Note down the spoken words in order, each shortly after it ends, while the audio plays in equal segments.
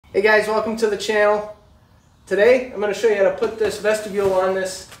Hey guys, welcome to the channel. Today I'm going to show you how to put this vestibule on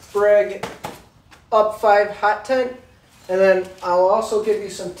this bereg up 5 hot tent, and then I'll also give you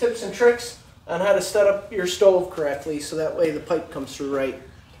some tips and tricks on how to set up your stove correctly so that way the pipe comes through right.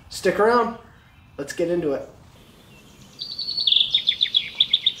 Stick around, let's get into it.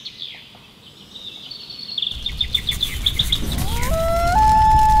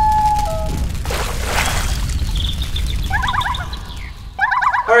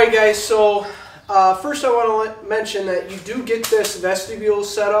 Alright guys, so first I want to mention that you do get this vestibule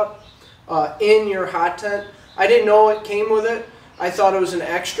set up in your hot tent. I didn't know it came with it. I thought it was an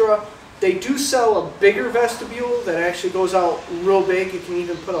extra. They do sell a bigger vestibule that actually goes out real big. You can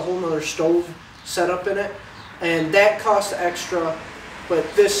even put a whole nother stove setup in it, and that costs extra.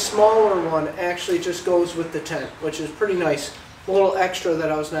 But this smaller one actually just goes with the tent, which is pretty nice. A little extra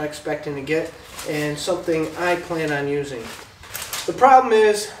that I was not expecting to get, and something I plan on using. The problem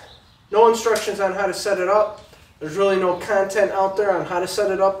is, no instructions on how to set it up. There's really no content out there on how to set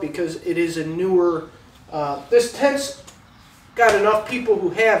it up because it is a newer, this tent's got enough people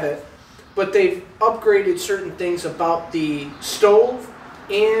who have it, but they've upgraded certain things about the stove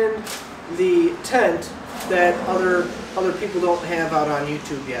and the tent that other people don't have out on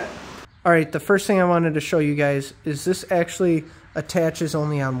YouTube yet. Alright, the first thing I wanted to show you guys is this actually attaches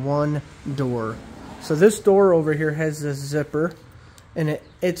only on one door. So this door over here has this zipper, and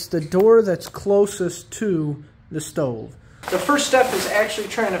it's the door that's closest to the stove. The first step is actually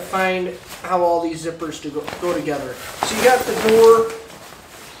trying to find how all these zippers go together. So you got the door.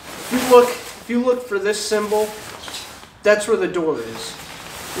 If you look for this symbol, that's where the door is.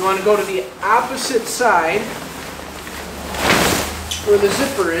 You want to go to the opposite side where the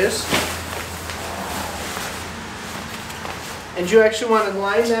zipper is, and you actually want to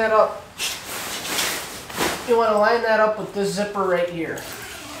line that up. You want to line that up with this zipper right here.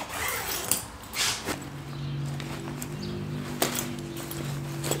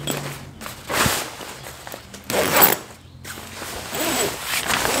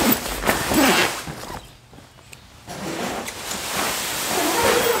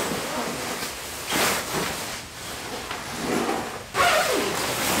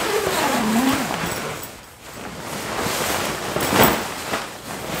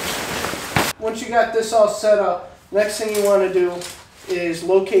 Once you got this all set up, next thing you want to do is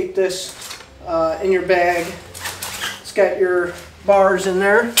locate this in your bag. It's got your bars in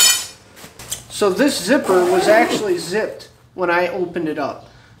there. So this zipper was actually zipped when I opened it up.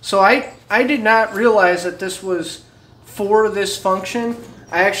 So I did not realize that this was for this function.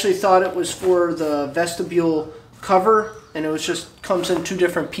 I actually thought it was for the vestibule cover, and it was just comes in 2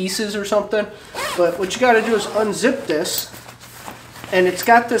 different pieces or something. But what you got to do is unzip this. And it's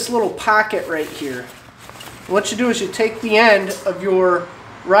got this little pocket right here. What you do is you take the end of your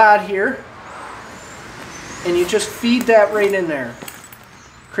rod here and you just feed that right in there.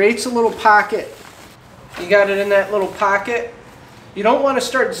 Creates a little pocket. You got it in that little pocket. You don't want to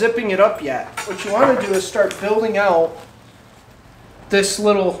start zipping it up yet. What you want to do is start building out this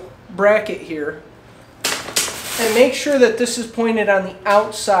little bracket here. And make sure that this is pointed on the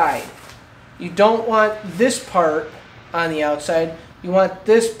outside. You don't want this part on the outside. You want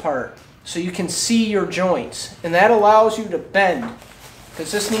this part so you can see your joints, and that allows you to bend,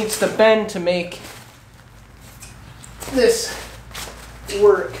 because this needs to bend to make this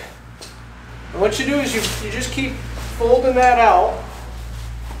work. And what you do is you just keep folding that out,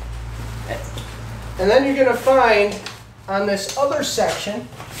 and then you're going to find on this other section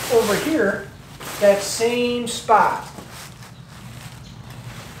over here that same spot.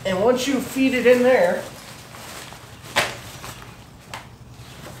 And once you feed it in there,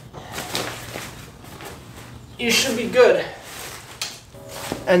 you should be good.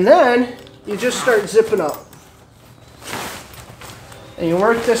 And then you just start zipping up. And you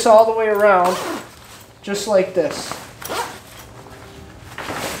work this all the way around, just like this.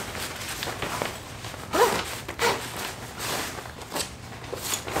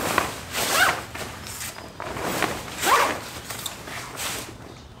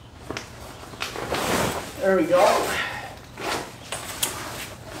 There we go.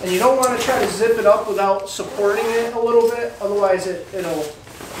 And you don't want to try to zip it up without supporting it a little bit, otherwise it'll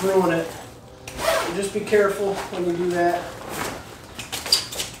ruin it. So just be careful when you do that.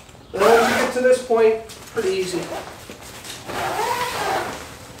 But once you get to this point, pretty easy.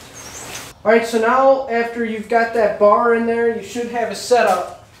 Alright, so now after you've got that bar in there, you should have a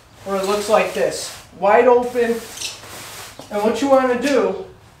setup where it looks like this. Wide open. And what you want to do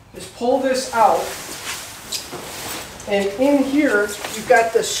is pull this out. And in here, you've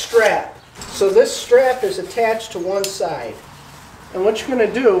got this strap. So this strap is attached to one side. And what you're going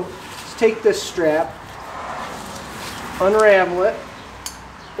to do is take this strap, unravel it,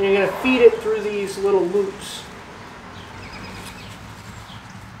 and you're going to feed it through these little loops.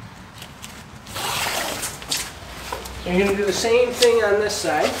 And you're going to do the same thing on this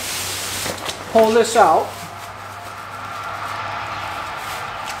side. Pull this out.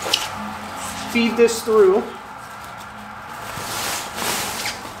 Feed this through.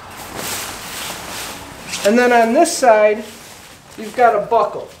 And then on this side, you've got a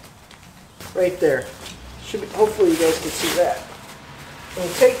buckle right there. Should be, hopefully you guys can see that. And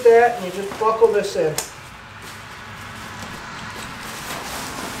you take that and you just buckle this in.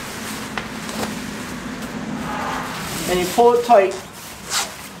 And you pull it tight.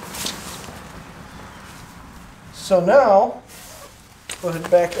 So now, go ahead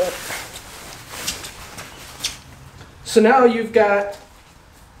and back up. So now you've got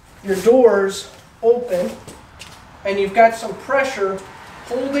your doors open and you've got some pressure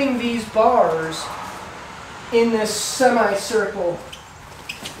holding these bars in this semicircle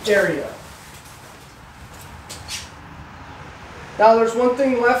area. Now there's one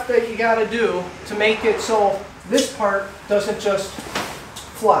thing left that you got to do to make it so this part doesn't just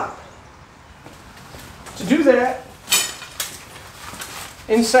flop. To do that,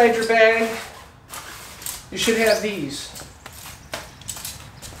 inside your bag, you should have these.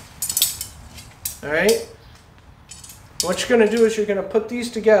 Alright? What you're going to do is you're going to put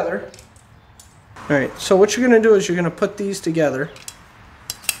these together. Alright, so what you're going to do is you're going to put these together.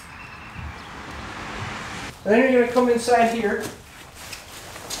 And then you're going to come inside here.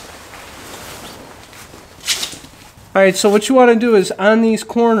 Alright, so what you want to do is on these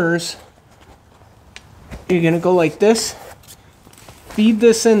corners, you're going to go like this. Feed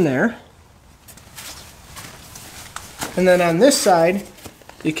this in there. And then on this side,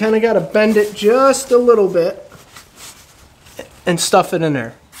 you kind of got to bend it just a little bit and stuff it in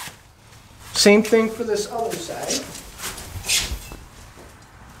there. Same thing for this other side.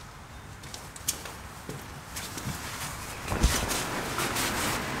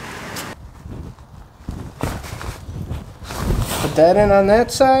 Put that in on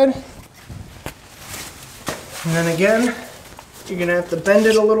that side. And then again, you're going to have to bend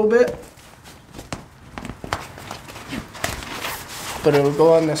it a little bit. But it'll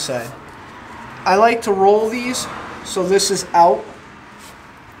go on this side. I like to roll these so this is out.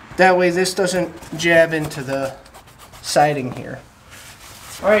 That way this doesn't jab into the siding here.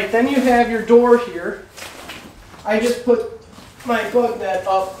 Alright, then you have your door here. I just put my bug net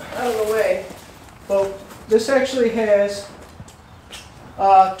up out of the way. But this actually has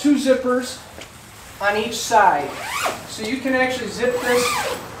 2 zippers on each side. So you can actually zip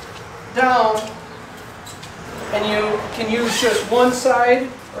this down. And you can use just one side,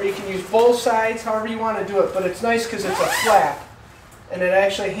 or you can use both sides, however you want to do it. But it's nice because it's a flap, and it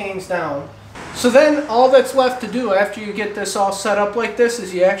actually hangs down. So then all that's left to do after you get this all set up like this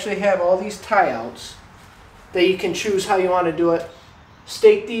is you actually have all these tie-outs that you can choose how you want to do it.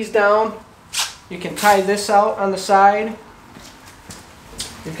 Stake these down. You can tie this out on the side.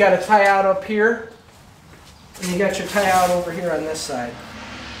 You've got a tie-out up here, and you got your tie-out over here on this side.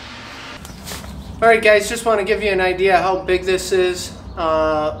 Alright guys, just want to give you an idea how big this is,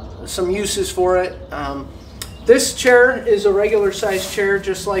 some uses for it. This chair is a regular size chair,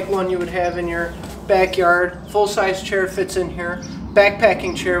 just like one you would have in your backyard. Full size chair fits in here.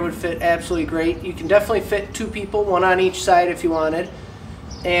 Backpacking chair would fit absolutely great. You can definitely fit 2 people, one on each side if you wanted.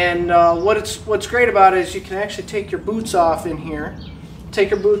 And what's great about it is you can actually take your boots off in here. Take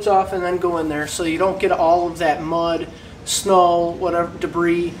your boots off and then go in there so you don't get all of that mud, snow, whatever,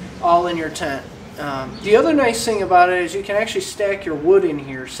 debris all in your tent. The other nice thing about it is you can actually stack your wood in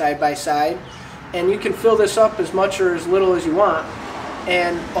here side by side, and you can fill this up as much or as little as you want,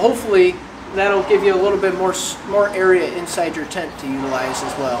 and hopefully that'll give you a little bit more area inside your tent to utilize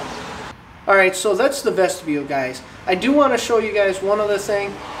as well. Alright, so that's the vestibule, guys. I do want to show you guys one other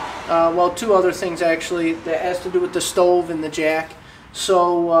thing, well, 2 other things actually, that has to do with the stove and the jack.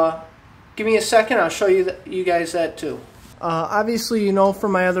 So give me a second, I'll show you guys that too. Obviously, you know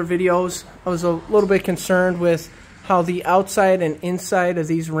from my other videos, I was a little bit concerned with how the outside and inside of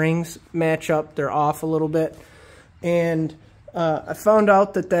these rings match up. They're off a little bit. And I found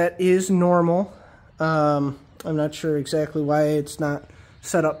out that that is normal. I'm not sure exactly why it's not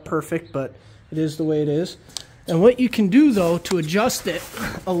set up perfect, but it is the way it is. And what you can do, though, to adjust it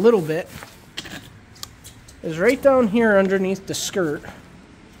a little bit is right down here underneath the skirt,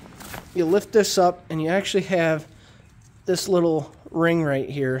 you lift this up and you actually have this little ring right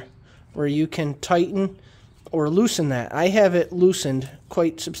here where you can tighten or loosen that. I have it loosened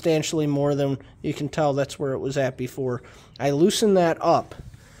quite substantially more than you can tell. That's where it was at before. I loosened that up,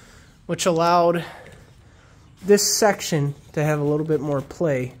 which allowed this section to have a little bit more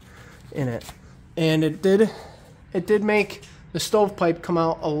play in it. And it did make the stovepipe come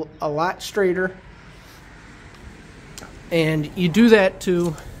out a lot straighter. And you do that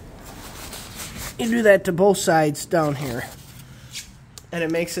to both sides down here. And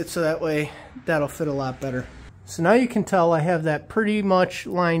it makes it so that way that'll fit a lot better. So now you can tell I have that pretty much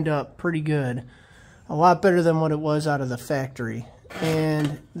lined up pretty good. A lot better than what it was out of the factory.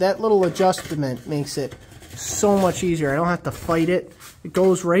 And that little adjustment makes it so much easier. I don't have to fight it. It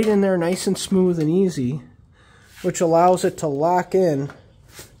goes right in there nice and smooth and easy, which allows it to lock in.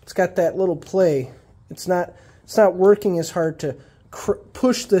 It's got that little play. It's not working as hard to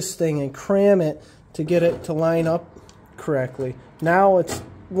push this thing and cram it to get it to line up correctly. Now it's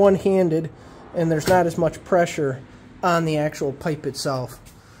one-handed and there's not as much pressure on the actual pipe itself.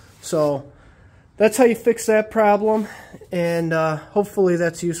 So that's how you fix that problem, and hopefully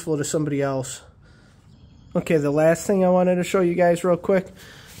that's useful to somebody else. Okay, the last thing I wanted to show you guys real quick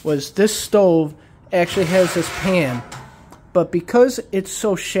was this stove actually has this pan, but because it's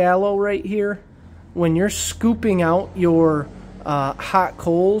so shallow right here, when you're scooping out your hot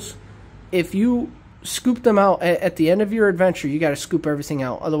coals, if you scoop them out at the end of your adventure, you got to scoop everything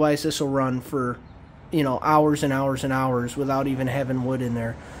out. Otherwise, this will run for, you know, hours and hours and hours without even having wood in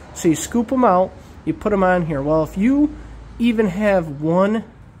there. So you scoop them out, you put them on here. Well, if you even have one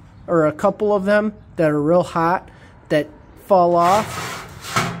or a couple of them that are real hot that fall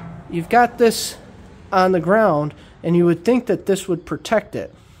off, you've got this on the ground, and you would think that this would protect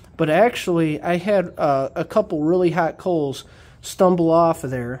it. But actually, I had a couple really hot coals stumble off of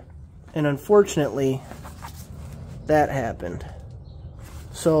there, and unfortunately, that happened.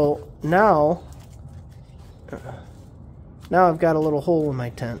 So now I've got a little hole in my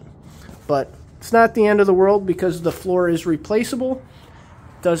tent. But it's not the end of the world because the floor is replaceable.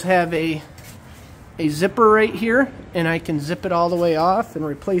 It does have a zipper right here, and I can zip it all the way off and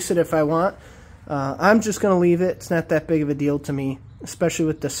replace it if I want. I'm just going to leave it. It's not that big of a deal to me, especially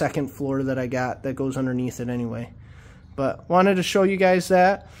with the second floor that I got that goes underneath it anyway. But wanted to show you guys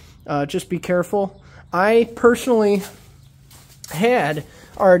that. Just be careful. I personally had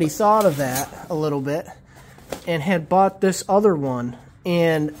already thought of that a little bit and had bought this other one,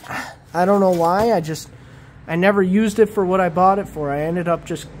 and I don't know why. I never used it for what I bought it for. I ended up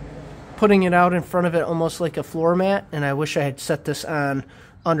just putting it out in front of it almost like a floor mat, and I wish I had set this on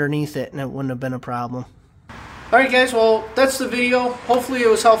underneath it and it wouldn't have been a problem. Alright guys, well that's the video. Hopefully it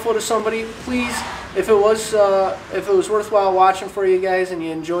was helpful to somebody. Please, if it was worthwhile watching for you guys and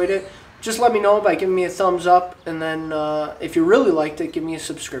you enjoyed it, just let me know by giving me a thumbs up, and then if you really liked it, give me a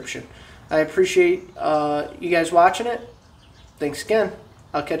subscription. I appreciate you guys watching it. Thanks again.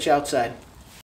 I'll catch you outside.